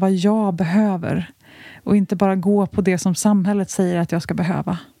veta vad jag behöver. Och inte bara gå på det som samhället säger att jag ska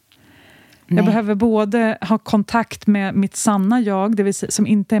behöva. Nej. Jag behöver både ha kontakt med mitt sanna jag, det vill säga, som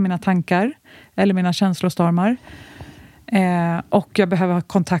inte är mina tankar eller mina känslostormar. Och jag behöver ha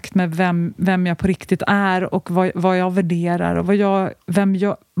kontakt med vem jag på riktigt är och vad jag värderar och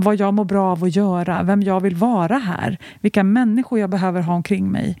vad jag mår bra av att göra, vem jag vill vara här, vilka människor jag behöver ha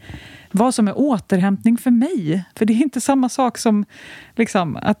omkring mig, vad som är återhämtning för mig, för det är inte samma sak som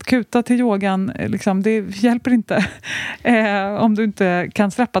liksom, att kuta till yogan, liksom, det hjälper inte om du inte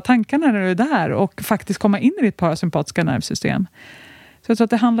kan släppa tankarna när du är där och faktiskt komma in i ditt parasympatiska nervsystem. Så jag tror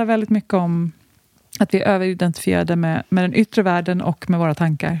att det handlar väldigt mycket om att vi är överidentifierade med den yttre världen och med våra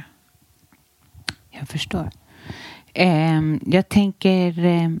tankar. Jag förstår. Jag tänker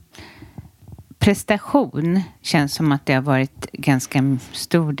prestation känns som att det har varit ganska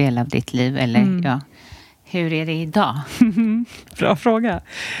stor del av ditt liv. Eller ja, hur är det idag? Bra fråga.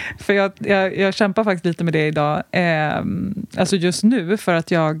 För jag kämpar faktiskt lite med det idag. Alltså just nu för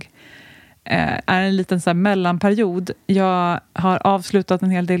att jag är en liten så här mellanperiod. Jag har avslutat en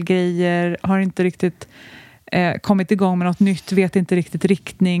hel del grejer, har inte riktigt kommit igång med något nytt, vet inte riktigt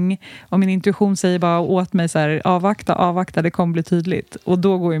riktning. Och min intuition säger bara åt mig så här, avvakta, det kommer bli tydligt. Och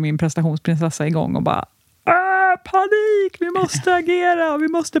då går ju min prestationsprinsessa igång och bara panik, vi måste agera, vi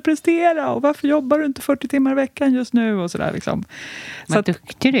måste prestera och varför jobbar du inte 40 timmar i veckan just nu och sådär liksom. Vad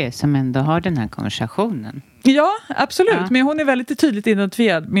duktig du är som ändå har den här konversationen. Ja, absolut, men hon är väldigt tydligt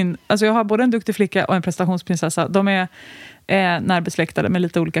identifierad. Alltså jag har både en duktig flicka och en prestationsprinsessa. De är närbesläktade med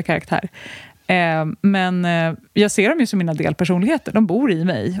lite olika karaktär. Men jag ser dem ju som mina delpersonligheter. De bor i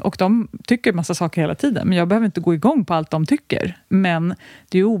mig och de tycker massa saker hela tiden. Men jag behöver inte gå igång på allt de tycker. Men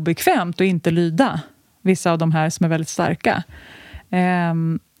det är obekvämt att inte lyda vissa av de här som är väldigt starka.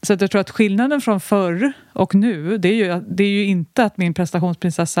 Så att jag tror att skillnaden från förr och nu, det är ju inte att min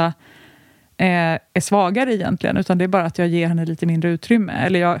prestationsprinsessa är svagare egentligen, utan det är bara att jag ger henne lite mindre utrymme.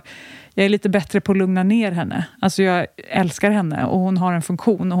 Eller jag är lite bättre på att lugna ner henne. Alltså jag älskar henne och hon har en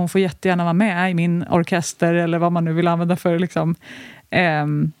funktion och hon får jättegärna vara med i min orkester eller vad man nu vill använda för liksom,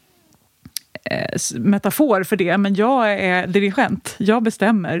 metafor för det. Men jag är dirigent. Jag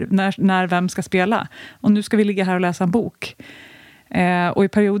bestämmer när vem ska spela. Och nu ska vi ligga här och läsa en bok. Och i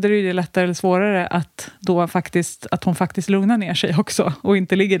perioder är det lättare eller svårare att hon faktiskt lugnar ner sig också. Och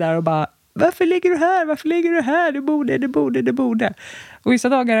inte ligger där och bara varför ligger du här? Varför ligger du här? Det borde. Och vissa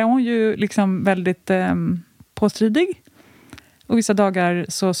dagar är hon ju liksom väldigt påstridig. Och vissa dagar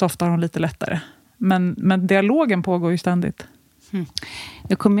så softar hon lite lättare. Men dialogen pågår ju ständigt.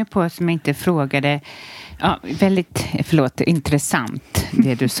 Nu kom jag på som jag inte frågade. Ja, väldigt, intressant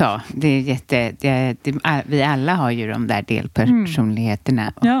det du sa. Det är vi alla har ju de där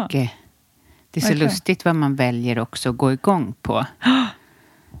delpersonligheterna. Och ja, det är så lustigt vad man väljer också att gå igång på.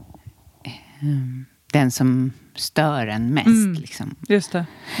 Den som stör en mest. Liksom. Just det.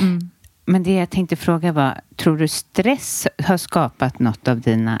 Men det jag tänkte fråga var, tror du stress har skapat något av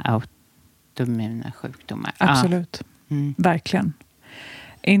dina autoimmuna sjukdomar? Absolut. Verkligen.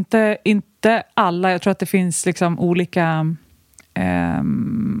 Inte alla. Jag tror att det finns liksom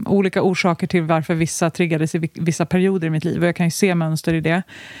olika orsaker till varför vissa triggades i vissa perioder i mitt liv. Och jag kan ju se mönster i det.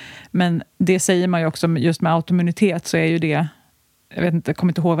 Men det säger man ju också, just med autoimmunitet så är ju det, jag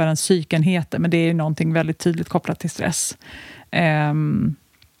kommer inte ihåg vad den psyken heter, men det är ju någonting väldigt tydligt kopplat till stress.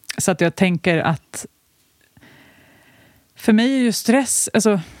 Så att jag tänker att för mig är ju stress,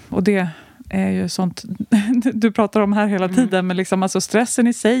 alltså, och det är ju sånt du pratar om här hela tiden, men liksom, alltså, stressen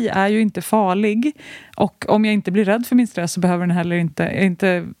i sig är ju inte farlig, och om jag inte blir rädd för min stress så behöver den heller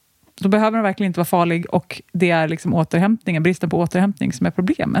inte då behöver den verkligen inte vara farlig, och det är liksom återhämtningen, bristen på återhämtning som är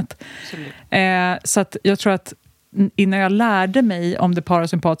problemet. Så att jag tror att innan jag lärde mig om det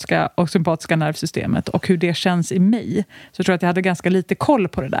parasympatiska och sympatiska nervsystemet och hur det känns i mig, så tror jag att jag hade ganska lite koll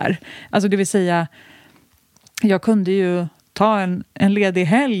på det där. Alltså det vill säga, jag kunde ju ta en ledig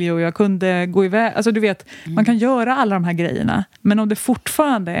helg och jag kunde gå iväg. Alltså du vet, man kan göra alla de här grejerna. Men om det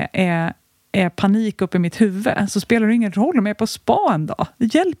fortfarande är panik uppe i mitt huvud, så spelar det ingen roll om jag är på spa en dag.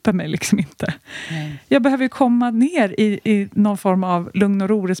 Det hjälper mig liksom inte. Jag behöver komma ner i någon form av lugn och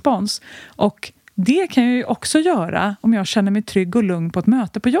ro-respons. Och det kan jag ju också göra om jag känner mig trygg och lugn på ett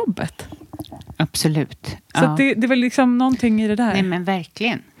möte på jobbet. Absolut. Så att det är väl liksom någonting i det där. Nej, men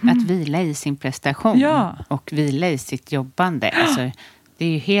verkligen. Att vila i sin prestation och vila i sitt jobbande. Alltså, Det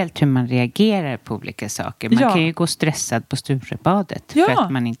är ju helt hur man reagerar på olika saker. Man kan ju gå stressad på Sturebadet för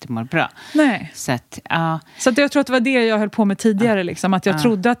att man inte mår bra. Nej. Så att jag tror att det var det jag höll på med tidigare. Liksom. Att jag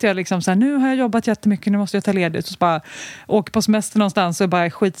trodde att jag liksom, så här, nu har jag jobbat jättemycket, nu måste jag ta ledigt. Och så bara åka på semester någonstans och bara är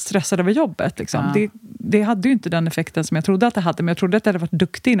skitstressad över jobbet. Liksom. Det hade ju inte den effekten som jag trodde att det hade. Men jag trodde att jag hade varit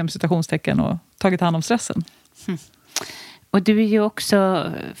duktig inom citationstecken och tagit hand om stressen. Och du är ju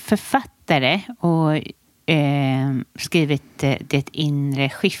också författare och skrivit Det inre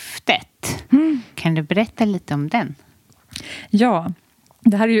skiftet. Kan du berätta lite om den? Ja,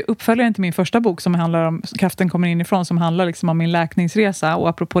 det här är ju uppföljaren till min första bok som handlar om kraften kommer inifrån, som handlar liksom om min läkningsresa. Och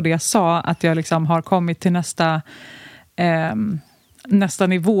apropå det jag sa, att jag liksom har kommit till nästa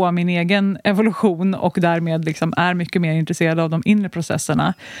nivå av min egen evolution och därmed liksom är mycket mer intresserad av de inre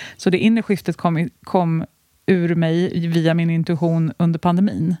processerna. Så det inre skiftet kom ur mig via min intuition under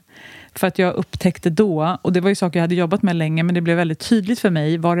pandemin. För att jag upptäckte då, och det var ju saker jag hade jobbat med länge, men det blev väldigt tydligt för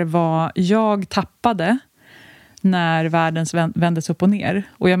mig vad det var jag tappade när världen vändes upp och ner.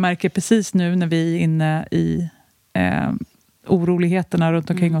 Och jag märker precis nu när vi är inne i oroligheterna runt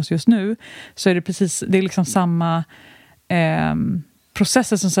omkring oss just nu, så är det är liksom samma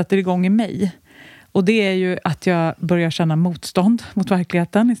processer som sätter igång i mig. Och det är ju att jag börjar känna motstånd mot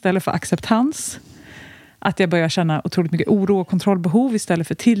verkligheten istället för acceptans. Att jag börjar känna otroligt mycket oro och kontrollbehov istället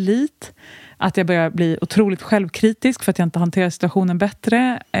för tillit. Att jag börjar bli otroligt självkritisk för att jag inte hanterar situationen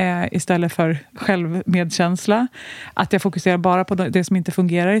bättre istället för självmedkänsla. Att jag fokuserar bara på det som inte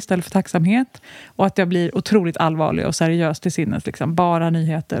fungerar istället för tacksamhet. Och att jag blir otroligt allvarlig och seriös till sinnes. Liksom. Bara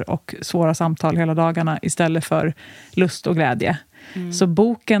nyheter och svåra samtal hela dagarna istället för lust och glädje. Så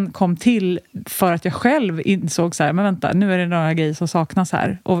boken kom till för att jag själv insåg så här, men vänta, nu är det några grejer som saknas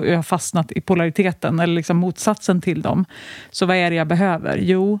här. Och jag har fastnat i polariteten eller liksom motsatsen till dem. Så vad är det jag behöver?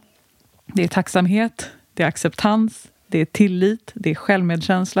 Jo, det är tacksamhet, det är acceptans, det är tillit, det är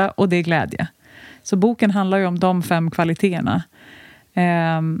självmedkänsla och det är glädje. Så boken handlar ju om de 5 kvaliteterna.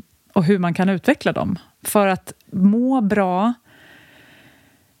 Och hur man kan utveckla dem. För att må bra.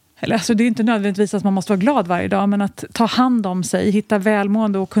 Eller alltså det är inte nödvändigtvis att man måste vara glad varje dag, men att ta hand om sig, hitta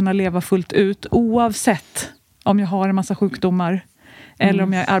välmående och kunna leva fullt ut oavsett om jag har en massa sjukdomar eller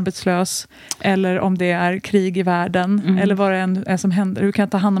om jag är arbetslös eller om det är krig i världen eller vad det än är som händer. Hur kan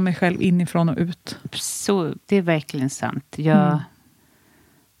jag ta hand om mig själv inifrån och ut? Så det är verkligen sant.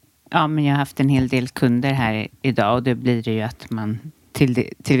 Men jag har haft en hel del kunder här idag och det blir det ju att man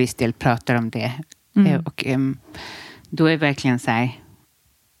till viss del pratar om det. Och då är verkligen så här,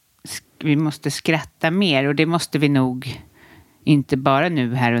 vi måste skratta mer och det måste vi nog inte bara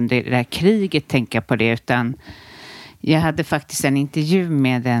nu här under det här kriget tänka på det, utan jag hade faktiskt en intervju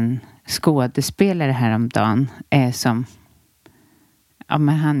med en skådespelare häromdagen som men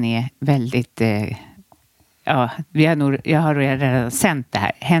han är väldigt jag har redan sänt det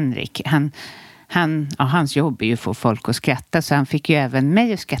här, Henrik, hans jobb är ju att få folk att skratta, så han fick ju även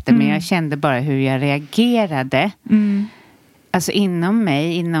mig att skratta, men jag kände bara hur jag reagerade alltså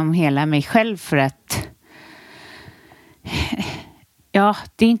inom hela mig själv, för att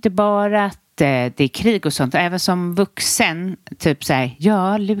det är inte bara att det är krig och sånt, även som vuxen typ så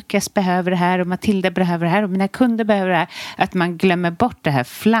här, Lukas behöver det här och Matilda behöver det här och mina kunder behöver det här, att man glömmer bort det här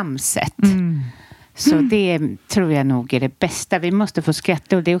flamset. Så det tror jag nog är det bästa. Vi måste få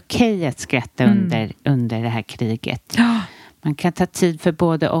skratta, och det är okej att skratta under det här kriget. Man kan ta tid för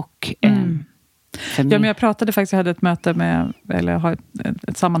både och. Men jag pratade faktiskt, jag hade ett möte med, eller har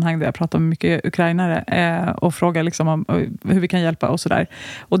ett sammanhang där jag pratade med mycket ukrainare och frågade liksom om hur vi kan hjälpa och sådär.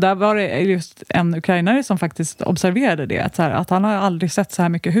 Och där var det just en ukrainare som faktiskt observerade det, att han har aldrig sett så här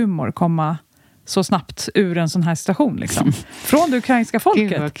mycket humor komma så snabbt ur en sån här situation liksom. Från det ukrainska folket.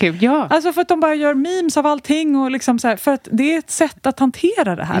 Gud, vad kul. Ja. Alltså för att de bara gör memes av allting och liksom så här, för att det är ett sätt att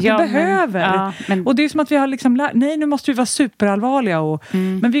hantera det här. Vi behöver. Och det är som att vi har liksom nu måste vi vara superallvarliga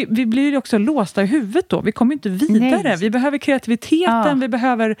men vi blir också låsta i huvudet då. Vi kommer inte vidare. Nej. Vi behöver kreativiteten, vi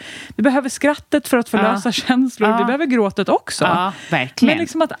behöver skrattet för att förlösa känslor. Vi behöver gråtet också. Ja, verkligen. Men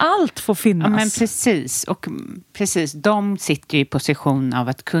liksom att allt får finnas. Ja, men precis. Och precis, de sitter ju i position av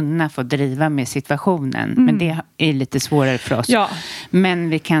att kunna få driva med situationen. Men det är lite svårare för oss. Ja. Men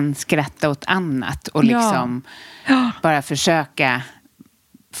vi kan skratta åt annat och liksom bara försöka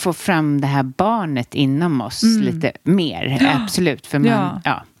få fram det här barnet inom oss lite mer. Absolut. För man,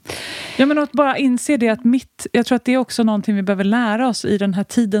 Ja, men att bara inse det att jag tror att det är också någonting vi behöver lära oss i den här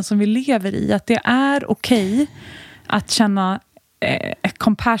tiden som vi lever i. Att det är okej att känna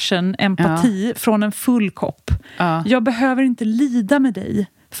compassion, empati från en full kopp. Jag behöver inte lida med dig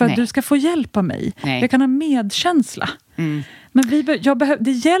för att du ska få hjälp av mig. Nej. Jag kan ha medkänsla. Men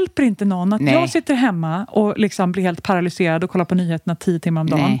det hjälper inte någon att jag sitter hemma och liksom blir helt paralyserad och kollar på nyheterna 10 timmar om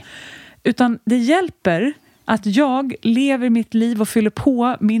dagen. Nej. Utan det hjälper att jag lever mitt liv och fyller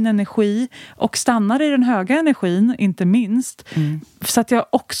på min energi och stannar i den höga energin, inte minst. Så att jag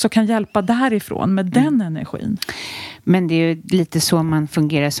också kan hjälpa därifrån med den energin. Men det är ju lite så man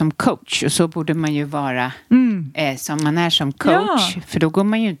fungerar som coach. Och så borde man ju vara som man är som coach. Ja. För då går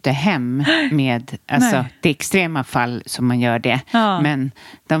man ju inte hem med det extrema fall som man gör det. Ja. Men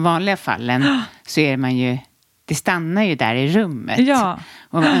de vanliga fallen så är man ju, det stannar ju där i rummet. Ja.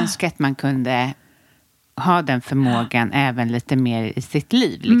 Och man önskar att man kunde ha den förmågan även lite mer i sitt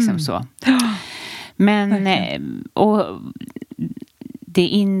liv. Liksom så. Men och det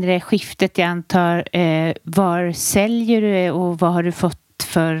inre skiftet, jag antar, var säljer du och vad har du fått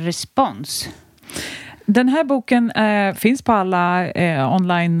för respons? Den här boken finns på alla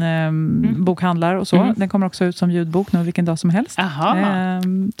online bokhandlar och så. Den kommer också ut som ljudbok nu vilken dag som helst. Så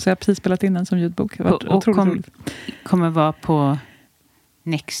jag har precis spelat in den som ljudbok. Det var otroligt roligt. Kommer vara på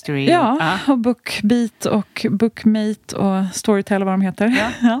Nextory. Ja, och Bookbeat och Bookmate och Storytel, vad de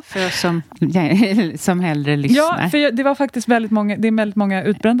heter. Ja. För oss som hellre lyssnar. Ja, för det var faktiskt väldigt många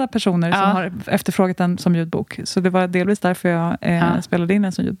utbrända personer som har efterfrågat den som ljudbok. Så det var delvis därför jag spelade in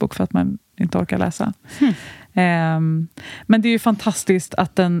den som ljudbok, för att man inte orkar läsa. Men det är ju fantastiskt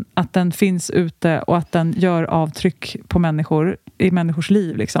att den finns ute och att den gör avtryck på människor i människors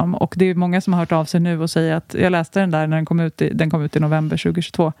liv liksom. Och det är många som har hört av sig nu och säger att jag läste den där när den kom ut i november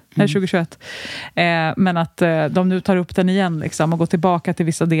 2021. Men att de nu tar upp den igen liksom, och går tillbaka till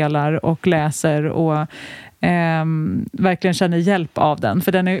vissa delar och läser och verkligen känner hjälp av den.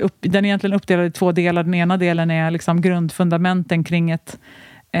 För den är egentligen uppdelad i 2 delar. Den ena delen är liksom grundfundamenten kring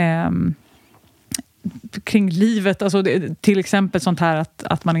kring livet, alltså till exempel sånt här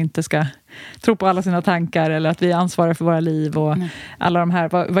att man inte ska tro på alla sina tankar, eller att vi är ansvariga för våra liv och alla de här,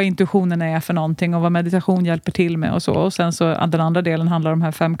 vad intuitionen är för någonting och vad meditation hjälper till med och så. Och sen så den andra delen handlar om de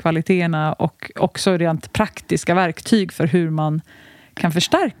här 5 kvaliteterna och också rent praktiska verktyg för hur man kan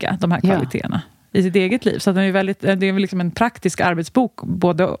förstärka de här kvaliteterna i sitt eget liv. Så att det är liksom en praktisk arbetsbok,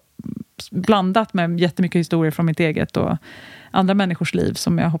 både blandat med jättemycket historier från mitt eget och andra människors liv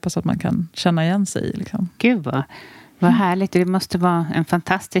som jag hoppas att man kan känna igen sig i. Liksom. Gud vad härligt. Det måste vara en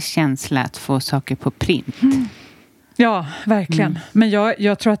fantastisk känsla att få saker på print. Ja, verkligen. Men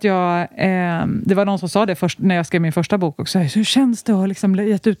jag tror att det var någon som sa det först när jag skrev min första bok också. Hur känns det att liksom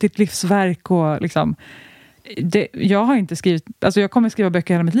gett ut ditt livsverk och liksom... jag har inte skrivit, alltså jag kommer skriva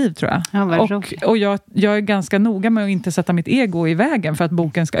böcker hela mitt liv tror jag. Ja, och jag är ganska noga med att inte sätta mitt ego i vägen för att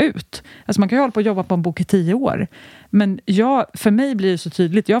boken ska ut. Alltså man kan ju hålla på att jobba på en bok i 10 år. Men för mig blir det så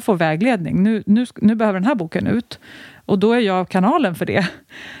tydligt, jag får vägledning. Nu behöver den här boken ut. Och då är jag kanalen för det.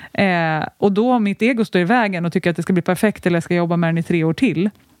 Och då om mitt ego står i vägen och tycker att det ska bli perfekt eller jag ska jobba med den i 3 år till,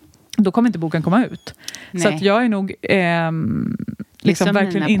 då kommer inte boken komma ut. Nej. Så att jag är nog... liksom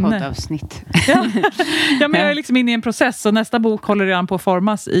verkligen mina inne. Poddavsnitt. Ja, men jag är liksom inne i en process och nästa bok håller redan på att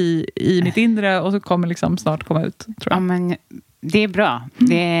formas i mitt inre och så kommer liksom snart komma ut, tror jag. Ja, men det är bra.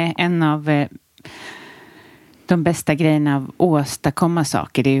 Det är en av de bästa grejerna av att åstadkomma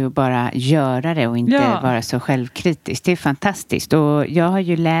saker. Det är ju bara göra det och inte vara så självkritisk. Det är fantastiskt. Och jag har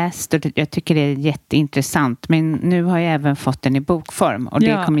ju läst och jag tycker det är jätteintressant. Men nu har jag även fått den i bokform. Och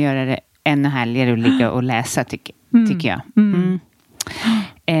det kommer göra det ännu härligare att ligga och läsa, tycker jag.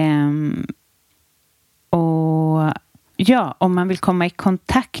 Och ja, om man vill komma i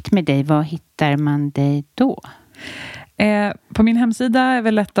kontakt med dig, var hittar man dig då? På min hemsida är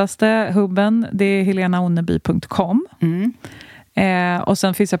väl lättaste hubben, det är helenaonneby.com. Och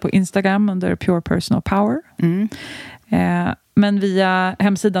sen finns jag på Instagram under Pure Personal Power. Men via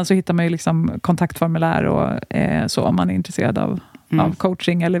hemsidan så hittar man ju liksom kontaktformulär och så om man är intresserad av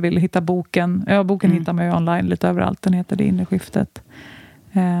coaching eller vill hitta boken. Ja, boken hittar man ju online lite överallt. Den heter Det inre skiftet.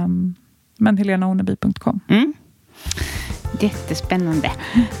 Men helenaonneby.com. Jättespännande.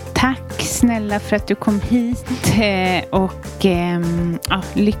 Tack snälla för att du kom hit och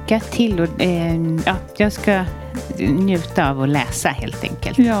lycka till och jag ska njuta av att läsa helt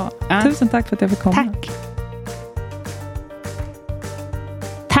enkelt. Tusen tack för att jag fick komma.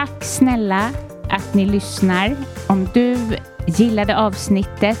 Tack snälla att ni lyssnar. Om du gillade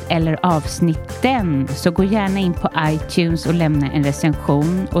avsnittet eller avsnitten så gå gärna in på iTunes och lämna en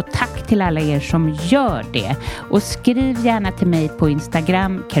recension. Och tack till alla er som gör det. Och skriv gärna till mig på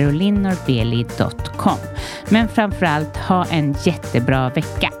Instagram carolinnnorbeli.com. Men framförallt ha en jättebra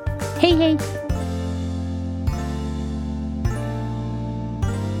vecka. Hej hej!